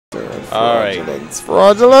All right.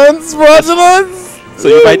 Fraudulence. So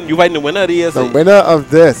you fighting the winner of the ESC? The winner of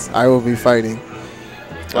this, I will be fighting.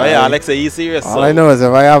 Oh yeah, Alex, are you serious? All I know is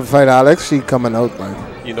if I have to fight Alex, she coming out,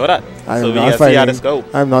 man. You know that. I'm so we not gotta fighting, see how this go.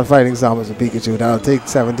 I'm not fighting Samus and Pikachu. That'll take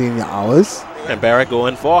 17 hours. And Barrett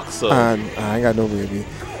going Fox. So And I ain't got no baby.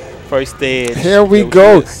 first stage. Here we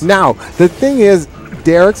go. Now, the thing is,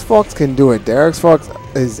 Derek's Fox can do it. Derek's Fox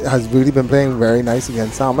has really been playing very nice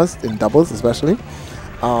against Samus, in doubles especially.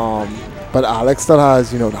 But Alex still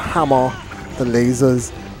has, you know, the hammer, the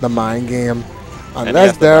lasers, the mind game.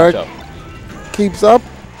 Unless Derek keeps up,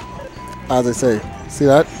 as I say, see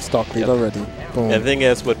that? Stock lead already. Boom. And the thing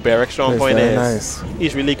is, what Barrett's strong point is,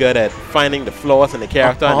 he's really good at finding the flaws in the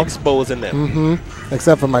character and exposing them.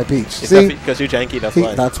 Except for my Peach. See? Because you're janky, that's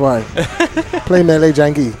why. That's why. Play melee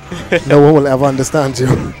janky. No one will ever understand you.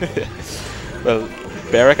 Well,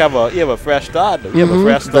 Barrett you have a fresh start. You have a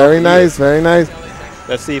fresh start. Very nice, very nice.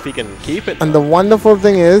 Let's see if he can keep it. And the wonderful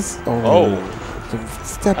thing is,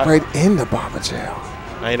 step right in the barber chair.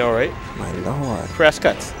 I know, right? My lord. Fresh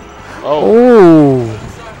cuts.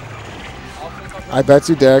 I bet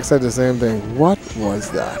you Derek said the same thing. What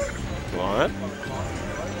was that? What?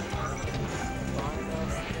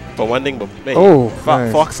 But one thing,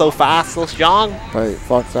 nice. Fox so fast, so strong. Right,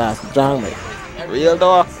 Fox fast, strong, mate. Real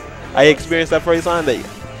dog. I experienced that first time.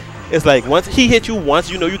 It's like once he hit you once,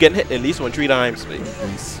 you know you're getting hit at least 3 times.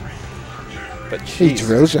 Nice. But he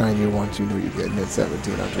drill shine you once, you know you're getting hit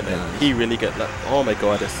 1,700 times. He really got that. Oh my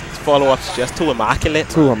god, his follow-ups just too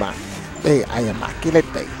immaculate. Hey, I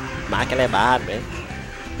immaculate, babe. Immaculate bad, man.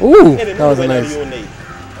 Ooh, that was a nice. Who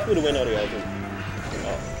the winner of the other?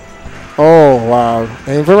 Oh, wow.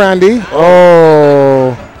 Aim for Randy.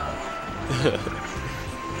 Oh.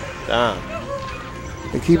 Damn.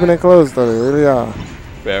 They're keeping it close, though. They really are.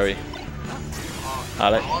 Very.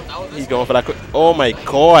 Alex, he's going for that quick. Oh, my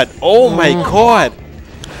God. Oh, my God.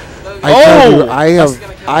 I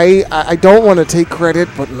don't want to take credit,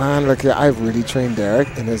 but, man, look here. I've really trained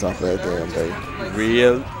Derek in his up-air game, babe.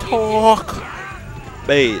 Real talk.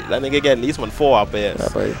 Babe, that nigga get at least 4 up-airs. Yeah,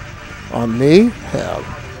 babe. On me? Hell.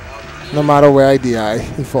 No matter where I DI,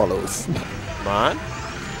 he follows. Man.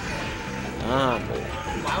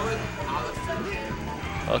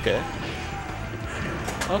 Okay.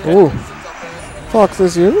 Ooh. Fox,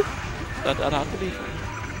 is you? That have to be.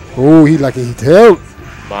 Ooh, he lucky he tailed.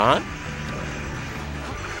 Man.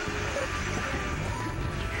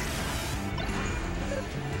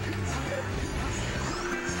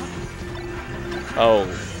 Oh.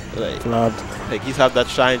 Like he's have that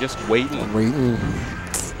shine just waiting.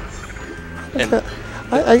 And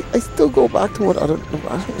I still go back to what other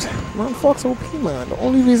man, Fox OP, man. The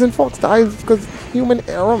only reason Fox dies is because human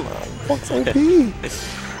error, man. Fox OP.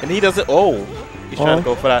 And he doesn't. He's trying to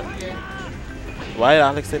go for that. Why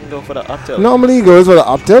Alex didn't go for the up tilt? Normally he goes for the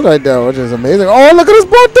up tilt right there, which is amazing. Oh, look at his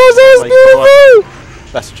butt toes. That's beautiful.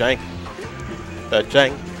 That's jank. The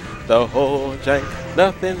jank. The whole jank.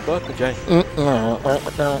 Nothing but the jank.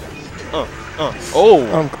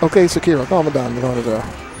 Okay, Shakira, calm it down.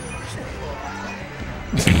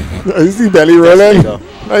 I see belly rolling.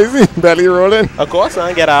 I see belly rolling. Of course, I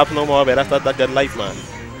ain't get up no more, but that's not that good life, man.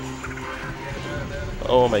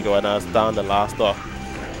 Oh my god, now it's down the last off.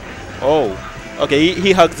 Oh, okay,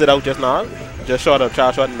 he hugs it out just now. Just short of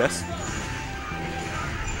charge shot and miss.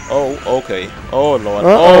 Oh, okay. Oh lord.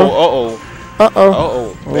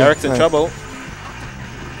 Eric's in trouble.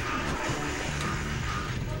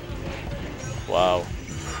 Wow.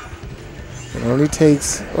 It only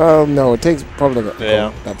takes, well, no, it takes probably.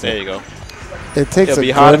 That's there you go. It takes It'll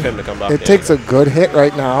be hard for him to come back. It takes a good hit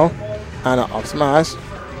right now, and an up smash.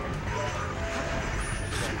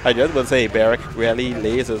 I just would say Barrick really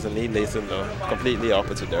lasers and he lasers in the completely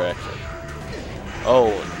opposite direction.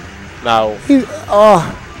 Oh, now.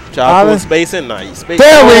 Charcoal spacing, nice. There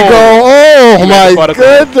we go. Oh my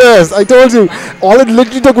goodness! I told you, all it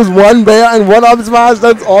literally took was one bear and one up smash.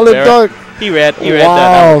 That's all it took. He read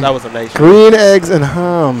that. That was a nice green eggs and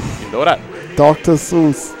ham. You know that. Dr.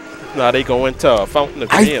 Seuss. Now they go into a Fountain of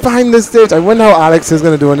I find this stage, I wonder how Alex is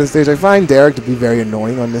going to do on this stage. I find Derek to be very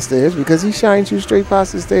annoying on this stage because he shines you straight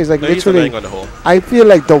past the stage. Like, literally, on the whole. I feel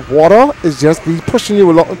like the water is just be pushing you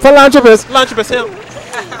along. Philanthropist! Philanthropist, hill.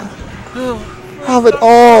 Have it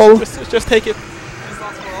all. Just take it.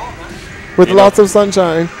 With lots of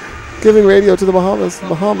sunshine. Giving radio to the Bahamas.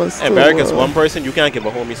 And Barrick is one person you can't give a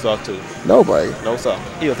homie stock to. Nobody. No, sir.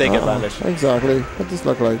 He'll take advantage. Exactly. What does this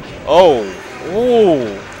look like? Oh.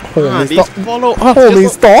 Homie stock. Homie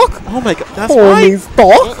stock? Oh my god, that's homie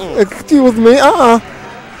stock? Excuse me.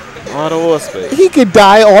 Oh, the worst, babe. He could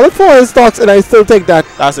die all at 4 stocks, and I still take that.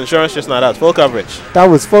 That's insurance, just not us. Full coverage. That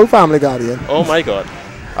was full Family Guardian. Oh my God.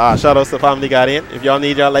 Shout outs to Family Guardian. If y'all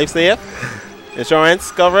need your life saved,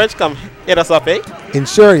 insurance coverage, come hit us up, eh?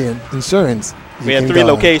 Insurance. We have 3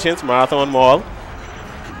 locations: Marathon Mall,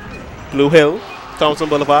 Blue Hill, Thompson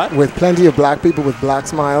Boulevard. With plenty of black people with black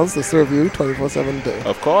smiles to serve you 24/7 a day.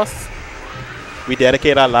 Of course. We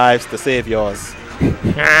dedicate our lives to save yours.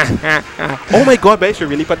 Oh my God, babe, should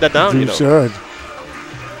really put that down, you know. Should.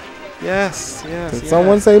 Yes. Did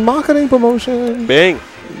someone say marketing promotion? Bing.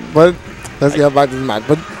 But let's get back to the match.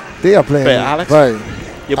 But they are playing. Hey, Alex. Right.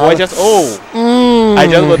 Your boy just, I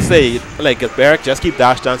just would say, like, if Barrick just keep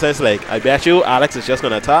dash dancing, it's like, I bet you Alex is just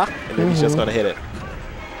going to attack, and then he's just going to hit it.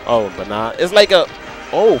 Oh, but nah. It's like a,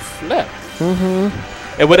 flip.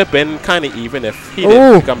 It would have been kind of even if he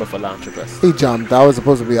didn't become a philanthropist. He jumped. That was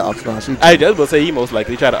supposed to be an up smash. I just would say he most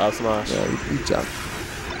likely tried to up smash. Yeah, he jumped.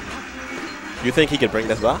 You think he could bring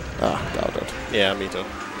this back? Doubt it. Yeah, me too.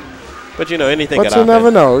 But you know, anything but could you happen.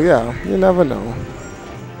 never know. Yeah, you never know.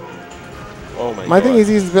 Oh my God. My thing is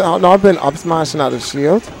he's not been up smashing out of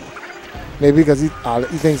shield. Maybe because he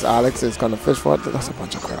thinks Alex is going to fish for it. That's a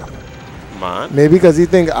bunch of crap. Man. Maybe because he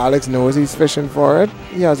thinks Alex knows he's fishing for it.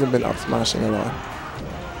 He hasn't been up smashing a lot.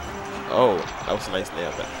 Oh, that was nice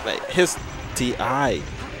there. But like his TI.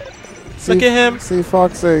 Look at him. See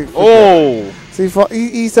Fox say. Oh. See Fox,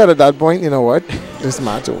 he said at that point, you know what? This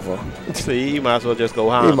match over. See, you might as well just go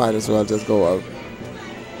home. He might as well just go out.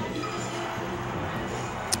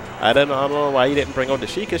 I don't know why he didn't bring out the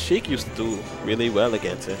Sheik, because Sheik used to do really well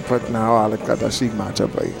against him. But now Alex got that Sheik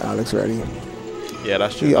matchup. Like Alex ready. Yeah,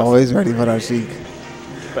 that's true. He always ready for that Sheik.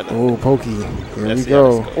 Oh, Pokey. Here we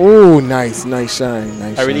go. Oh, nice shine.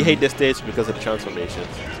 I really hate this stage because of the transformations.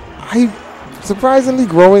 Surprisingly,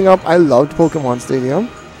 growing up, I loved Pokemon Stadium.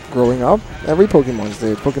 Growing up, every Pokemon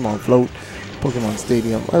stage, Pokemon Float, Pokemon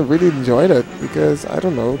Stadium, I really enjoyed it because, I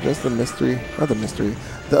don't know, just the mystery, not the mystery,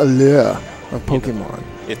 the allure of Pokemon.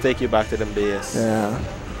 It take you back to them days. Yeah.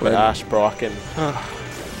 With Ash, Brock, and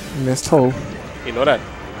Missed Ho. You know that?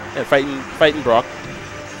 And fighting Brock.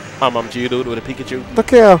 Geodude with a Pikachu.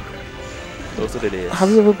 Look here. Those are the days. Have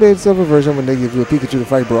you ever played Silver version when they give you a Pikachu to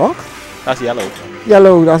fight Brock? That's yellow.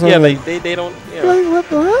 Yellow, that's what I mean. Like they don't. Yeah. Like, what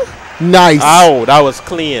the hell? Nice. Ow, that was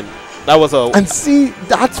clean. That was a. And see,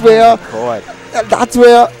 that's where. God. That's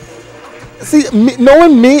where. See,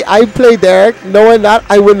 knowing me, I play Derek. Knowing that,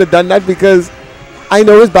 I wouldn't have done that because I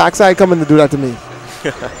know his backside coming to do that to me.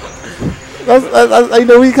 I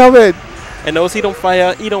know he coming. And knows he don't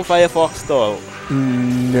fire Fox though.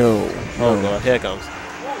 No. Oh God, here it comes.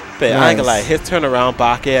 But I ain't gonna lie, his turnaround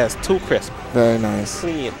back air is too crisp. Very nice.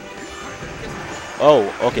 Clean.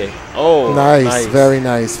 Oh, okay. Oh, nice. Very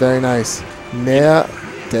nice. Very nice. Nair,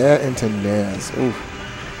 there into Nairs. Ooh.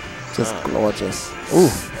 Just gorgeous. Ooh.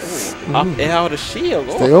 Up air with a shield.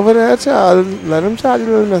 Oh. Stay over there, child. Let him charge a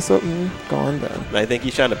little mess up. Go on down. And I think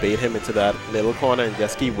he's trying to bait him into that little corner and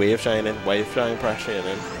just keep wave shine pressure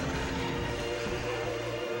in.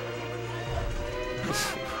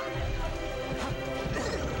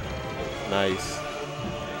 Nice.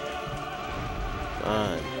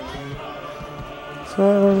 Fine.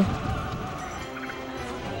 So.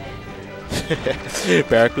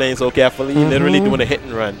 Barrack playing so carefully, literally doing a hit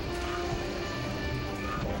and run.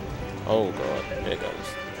 Oh God, here it goes.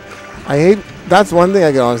 I hate. That's one thing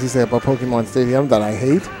I can honestly say about Pokemon Stadium that I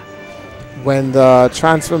hate. When the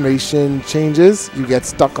transformation changes, you get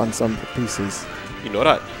stuck on some pieces. You know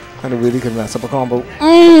that. And it really can mess up a combo.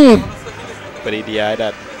 But he DI'd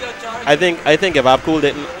that. I think if Abcool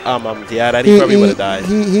didn't DI that, he probably would have died.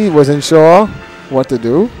 He wasn't sure what to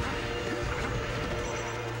do.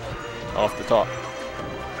 Off the top.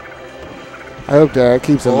 I hope Derek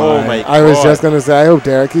keeps in mind. I was just going to say, I hope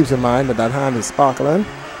Derek keeps in mind that that hand is sparkling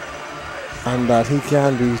and that he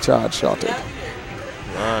can be charge shotted.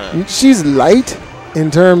 Man. She's light in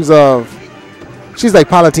terms of, she's like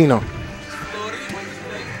Palatino.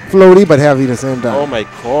 Floaty but heavy at the same time. Oh my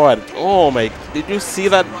God. Oh my. Did you see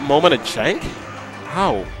that moment of Shank?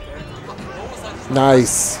 How?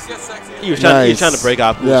 Nice. He was trying to break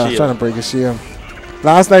Abcool's shield. Yeah, trying to break his shield.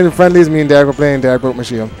 Last night in friendlies, me and Derek were playing. Derek broke my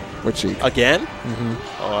shield with Cheek. Again?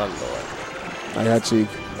 Oh Lord. I had Cheek.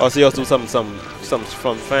 Oh, so you also do some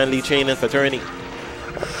from friendly training fraternity?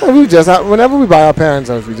 Well, we just whenever we buy our parents'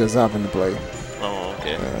 house, we just happen to play. Oh,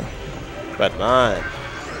 okay. Yeah. But man,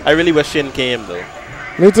 I really wish Shin came though.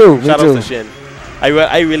 Me too. Shout out to Shin.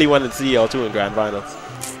 I really wanted to see y'all two in grand finals.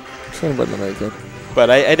 Shin wouldn't make it. But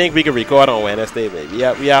I think we can record on Wednesday, baby.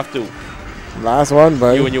 Yeah, we have to. Last one,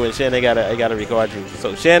 buddy. You and Shin, I gotta record you.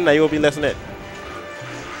 So Shin, now you will be listening.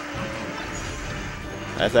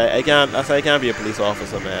 I can't be a police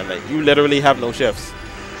officer, man. Like, you literally have no shifts.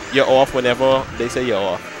 You're off whenever they say you're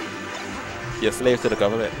off. You're slave to the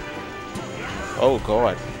government. Oh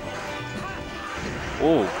God.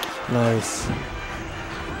 Oh. Nice.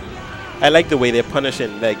 I like the way they're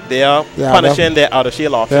punishing. Like, they are punishing their out of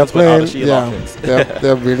shield options with out of shield options.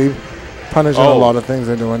 they're really punishing a lot of things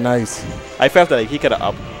they're doing. Nice. I felt like he could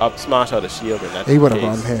have up smashed out of shield in that He would have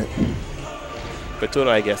case. gone hit. But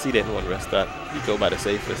Tuno, I guess he didn't want to risk that. He go by the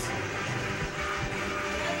safest.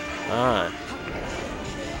 Ah.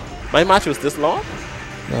 My match was this long?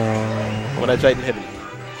 When I tried and hit him.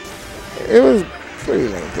 It was pretty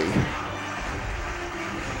lengthy.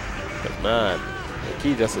 But man, the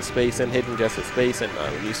key just a space and hitting just a space, and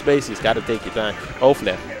when you space, you've got to take your time. Oh,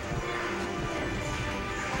 flip.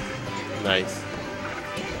 Nice.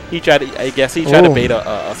 He tried to, I guess he tried to bait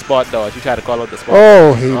a spot dodge. He tried to call out the spot.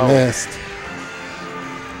 Oh, he missed.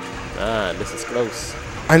 Man, this is close.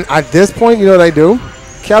 And at this point, you know what I do?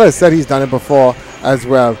 Keller said he's done it before as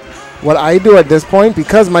well. What I do at this point,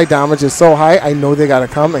 because my damage is so high, I know they got to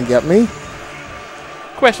come and get me.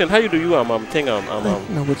 Question, how you do you I know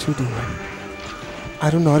what you do. I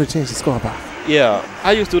don't know how to change the score back. Yeah,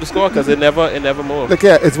 I used to do the score because it never moved. Look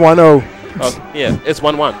here, it's 1-0. Oh, yeah, it's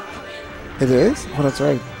 1-1. It is? Oh, that's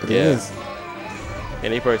right. It is.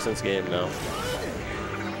 Any person's game now.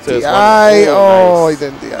 So DI. Nice. He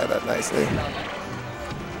didn't DI that nicely.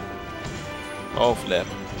 Oh, flip.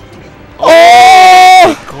 Oh!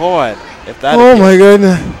 My God. If that oh, my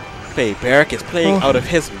goodness. Hey, Barrick is playing out of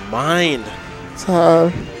his mind.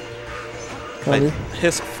 Like,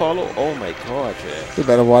 his follow. Oh, my God, man. You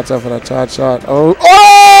better watch out for that charge shot. Oh!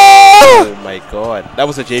 Oh, my God. That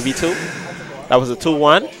was a JB2. That was a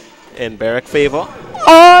 2-1 in Barrick favor.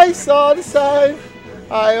 I saw the sign.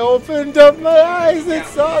 I opened up my eyes and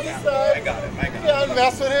saw the sign. I got it. Can't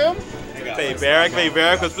mess with him. Hey,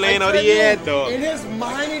 Barrick was playing out the end, though. In his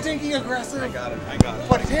mind, he think he aggressive. I got it.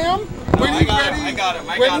 But him, when he's ready, I got it.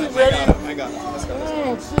 Let's go.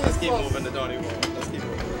 Let's keep moving. Don't even move. Let's keep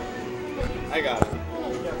moving. I got it.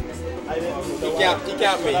 He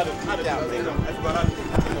capped me.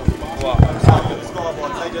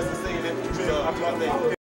 Wow.